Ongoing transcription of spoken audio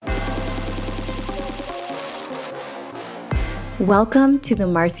Welcome to the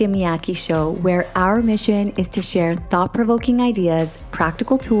Marcia Miyake Show, where our mission is to share thought-provoking ideas,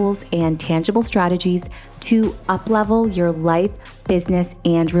 practical tools, and tangible strategies to up-level your life, business,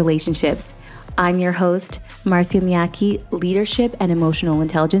 and relationships. I'm your host, Marcia Miyake, leadership and emotional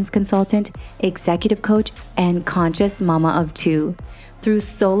intelligence consultant, executive coach, and conscious mama of two. Through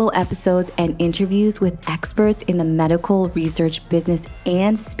solo episodes and interviews with experts in the medical, research, business,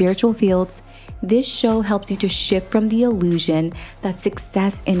 and spiritual fields, this show helps you to shift from the illusion that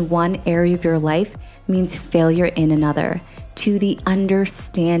success in one area of your life means failure in another, to the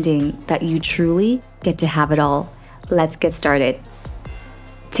understanding that you truly get to have it all. Let's get started.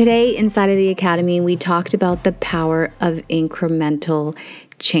 Today, inside of the Academy, we talked about the power of incremental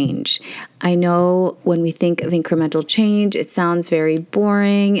change. I know when we think of incremental change, it sounds very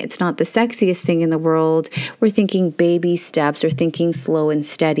boring. It's not the sexiest thing in the world. We're thinking baby steps or thinking slow and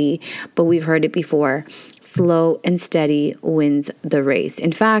steady, but we've heard it before. Slow and steady wins the race.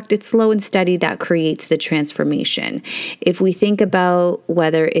 In fact, it's slow and steady that creates the transformation. If we think about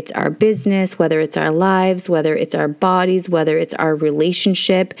whether it's our business, whether it's our lives, whether it's our bodies, whether it's our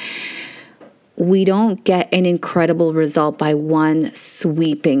relationship, we don't get an incredible result by one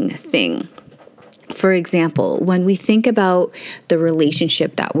sweeping thing. For example, when we think about the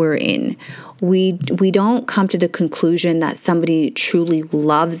relationship that we're in, we don't come to the conclusion that somebody truly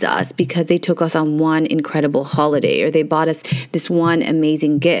loves us because they took us on one incredible holiday or they bought us this one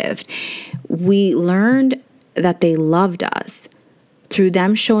amazing gift. We learned that they loved us through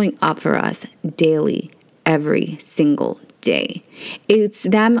them showing up for us daily, every single day. It's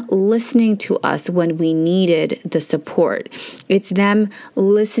them listening to us when we needed the support. It's them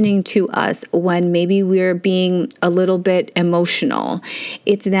listening to us when maybe we're being a little bit emotional.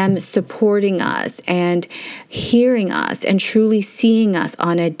 It's them supporting us and hearing us and truly seeing us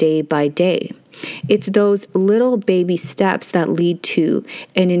on a day by day. It's those little baby steps that lead to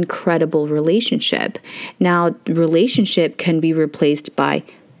an incredible relationship. Now, relationship can be replaced by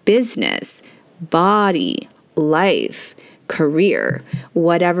business, body, life, career,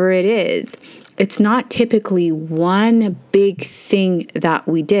 whatever it is. It's not typically one big thing that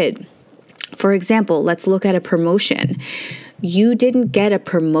we did. For example, let's look at a promotion. You didn't get a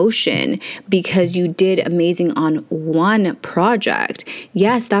promotion because you did amazing on one project.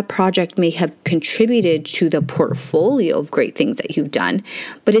 Yes, that project may have contributed to the portfolio of great things that you've done,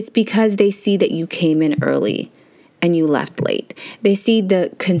 but it's because they see that you came in early and you left late. They see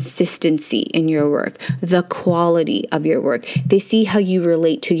the consistency in your work, the quality of your work. They see how you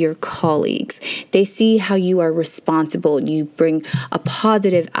relate to your colleagues. They see how you are responsible and you bring a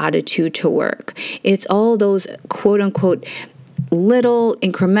positive attitude to work. It's all those quote unquote little,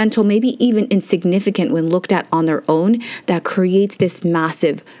 incremental, maybe even insignificant when looked at on their own that creates this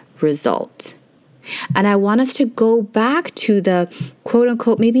massive result. And I want us to go back to the quote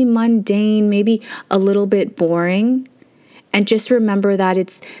unquote, maybe mundane, maybe a little bit boring. And just remember that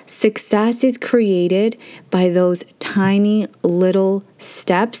it's success is created by those tiny little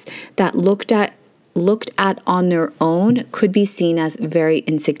steps that looked at on their own could be seen as very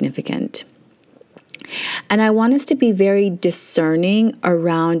insignificant. And I want us to be very discerning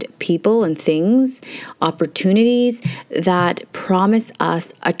around people and things, opportunities that promise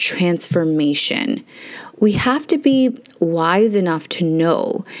us a transformation. We have to be wise enough to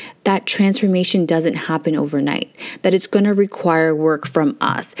know that transformation doesn't happen overnight, that it's going to require work from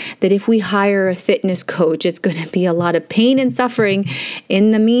us, that if we hire a fitness coach, it's going to be a lot of pain and suffering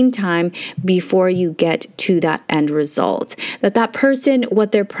in the meantime before you get to that end result. That person,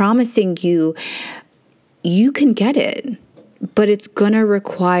 what they're promising you, you can get it, but it's going to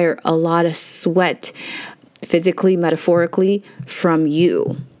require a lot of sweat, physically, metaphorically, from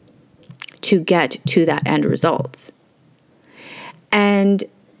you to get to that end result. And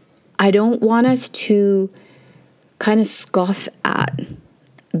I don't want us to kind of scoff at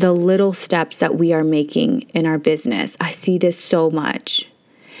the little steps that we are making in our business. I see this so much,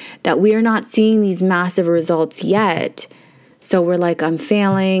 that we are not seeing these massive results yet. So we're like, I'm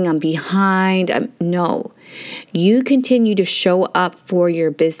failing, I'm behind. No, you continue to show up for your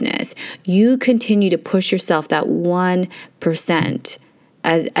business. You continue to push yourself that 1%.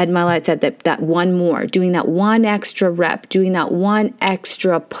 As Ed Milet said, that one more, doing that one extra rep, doing that one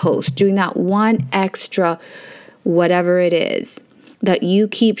extra post, doing that one extra whatever it is, that you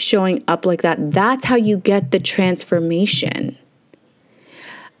keep showing up like that. That's how you get the transformation.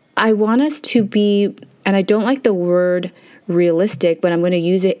 I want us to be, and I don't like the word realistic, but I'm going to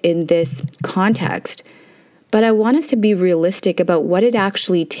use it in this context. But I want us to be realistic about what it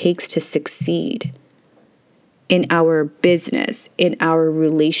actually takes to succeed in our business, in our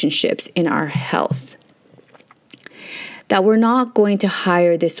relationships, in our health. that we're not going to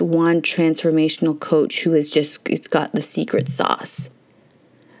hire this one transformational coach who it's got the secret sauce.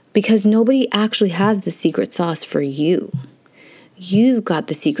 Because nobody actually has the secret sauce for you. You've got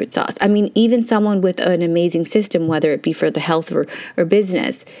the secret sauce. I mean, even someone with an amazing system, whether it be for the health or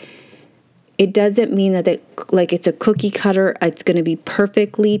business, it doesn't mean that it's a cookie cutter. It's going to be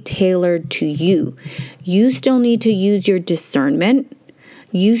perfectly tailored to you. You still need to use your discernment.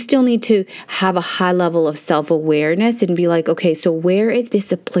 You still need to have a high level of self-awareness and be like, okay, so where is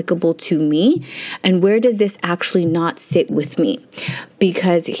this applicable to me? And where does this actually not sit with me?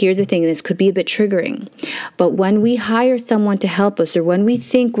 Because here's the thing, this could be a bit triggering. But when we hire someone to help us, or when we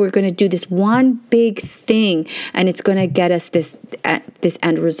think we're going to do this one big thing and it's going to get us this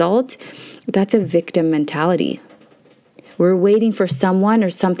end result, that's a victim mentality. We're waiting for someone or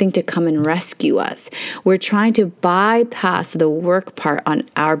something to come and rescue us. We're trying to bypass the work part on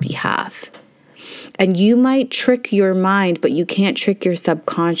our behalf. And you might trick your mind, but you can't trick your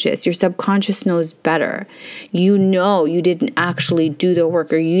subconscious. Your subconscious knows better. You know you didn't actually do the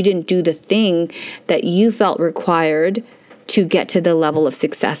work, or you didn't do the thing that you felt required to get to the level of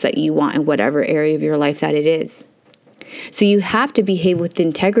success that you want in whatever area of your life that it is. So you have to behave with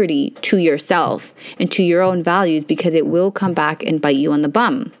integrity to yourself and to your own values, because it will come back and bite you on the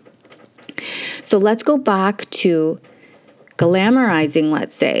bum. So let's go back to glamorizing,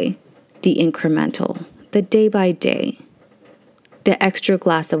 let's say, the incremental, the day by day, the extra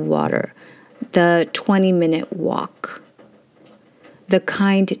glass of water, the 20-minute walk, the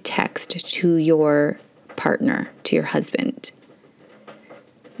kind text to your partner, to your husband.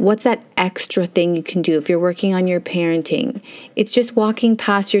 What's that extra thing you can do if you're working on your parenting? It's just walking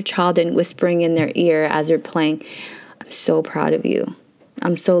past your child and whispering in their ear as they're playing, "I'm so proud of you.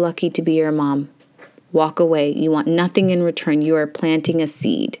 I'm so lucky to be your mom." Walk away. You want nothing in return. You are planting a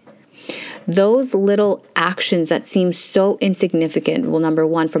seed. Those little actions that seem so insignificant, well, number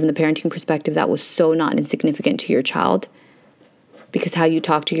one, from the parenting perspective, that was so not insignificant to your child, because how you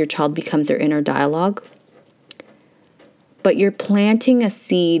talk to your child becomes their inner dialogue. But you're planting a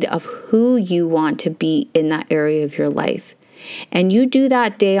seed of who you want to be in that area of your life. And you do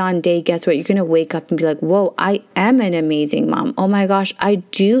that day on day, guess what? You're going to wake up and be like, whoa, I am an amazing mom. Oh my gosh, I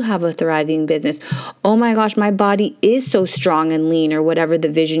do have a thriving business. Oh my gosh, my body is so strong and lean, or whatever the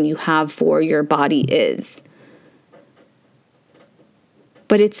vision you have for your body is.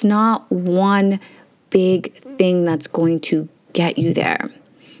 But it's not one big thing that's going to get you there.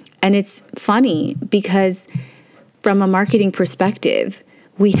 And it's funny because from a marketing perspective,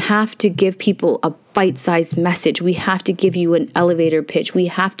 we have to give people a bite-sized message. We have to give you an elevator pitch. We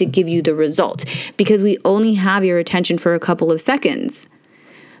have to give you the result, because we only have your attention for a couple of seconds.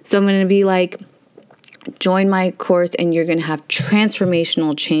 So I'm going to be like, join my course and you're going to have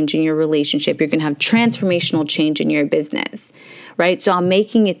transformational change in your relationship. You're going to have transformational change in your business, right? So I'm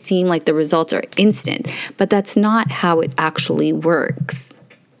making it seem like the results are instant, but that's not how it actually works.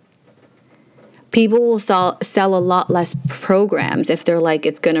 People will sell a lot less programs if they're like,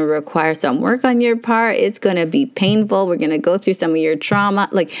 it's going to require some work on your part. It's going to be painful. We're going to go through some of your trauma.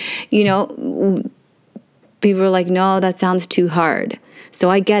 People are like, no, that sounds too hard. So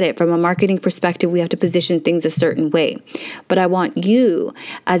I get it. From a marketing perspective, we have to position things a certain way. But I want you,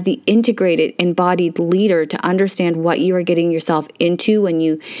 as the integrated, embodied leader, to understand what you are getting yourself into when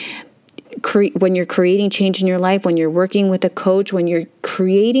you're creating change in your life, when you're working with a coach, when you're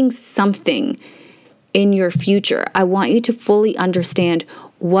creating something in your future. I want you to fully understand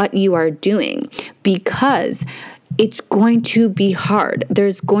what you are doing, because it's going to be hard.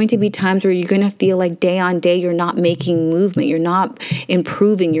 There's going to be times where you're going to feel like day on day you're not making movement, you're not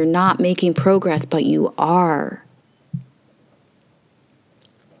improving, you're not making progress, but you are.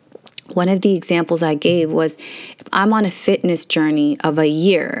 One of the examples I gave was, if I'm on a fitness journey of a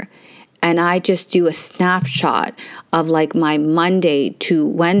year and I just do a snapshot of like my Monday to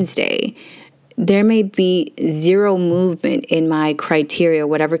Wednesday, there may be zero movement in my criteria,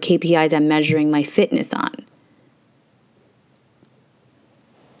 whatever KPIs I'm measuring my fitness on.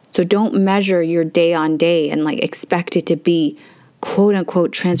 So don't measure your day on day and like expect it to be quote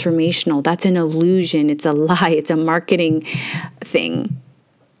unquote transformational. That's an illusion. It's a lie. It's a marketing thing.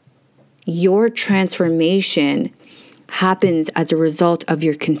 Your transformation happens as a result of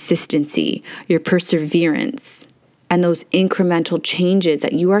your consistency, your perseverance, and those incremental changes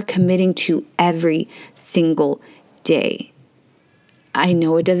that you are committing to every single day. I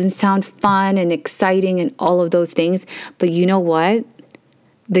know it doesn't sound fun and exciting and all of those things, but you know what?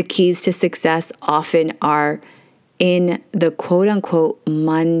 The keys to success often are in the quote unquote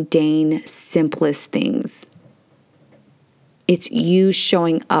mundane, simplest things. It's you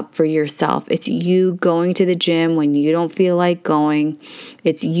showing up for yourself. It's you going to the gym when you don't feel like going.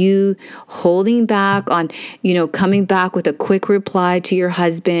 It's you holding back on, coming back with a quick reply to your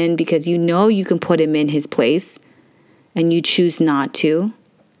husband because you know you can put him in his place and you choose not to.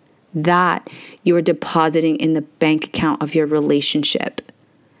 That you are depositing in the bank account of your relationship.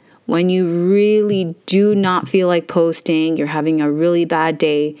 When you really do not feel like posting, you're having a really bad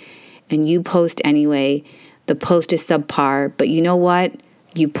day, and you post anyway, the post is subpar, but you know what?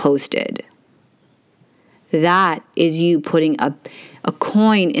 You posted. That is you putting a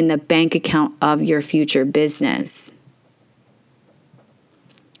coin in the bank account of your future business.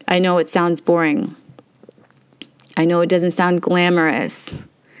 I know it sounds boring. I know it doesn't sound glamorous.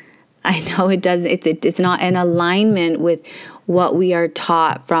 I know it does. It's not in alignment with what we are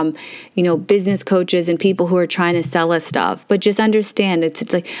taught from, business coaches and people who are trying to sell us stuff. But just understand,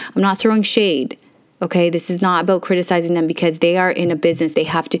 it's like, I'm not throwing shade. Okay, this is not about criticizing them because they are in a business. They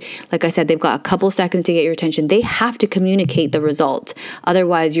have to, like I said, they've got a couple seconds to get your attention. They have to communicate the result.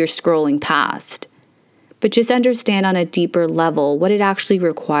 Otherwise, you're scrolling past. But just understand on a deeper level what it actually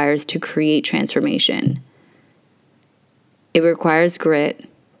requires to create transformation. It requires grit.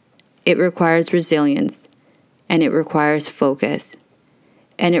 It requires resilience. And it requires focus.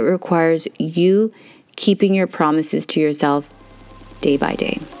 And it requires you keeping your promises to yourself day by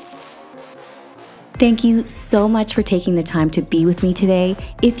day. Thank you so much for taking the time to be with me today.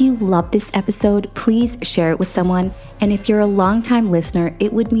 If you love this episode, please share it with someone. And if you're a longtime listener,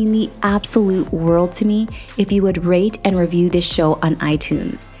 it would mean the absolute world to me if you would rate and review this show on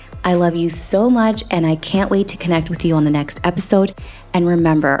iTunes. I love you so much, and I can't wait to connect with you on the next episode. And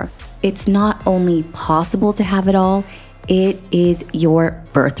remember, it's not only possible to have it all, it is your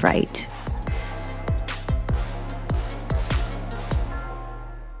birthright.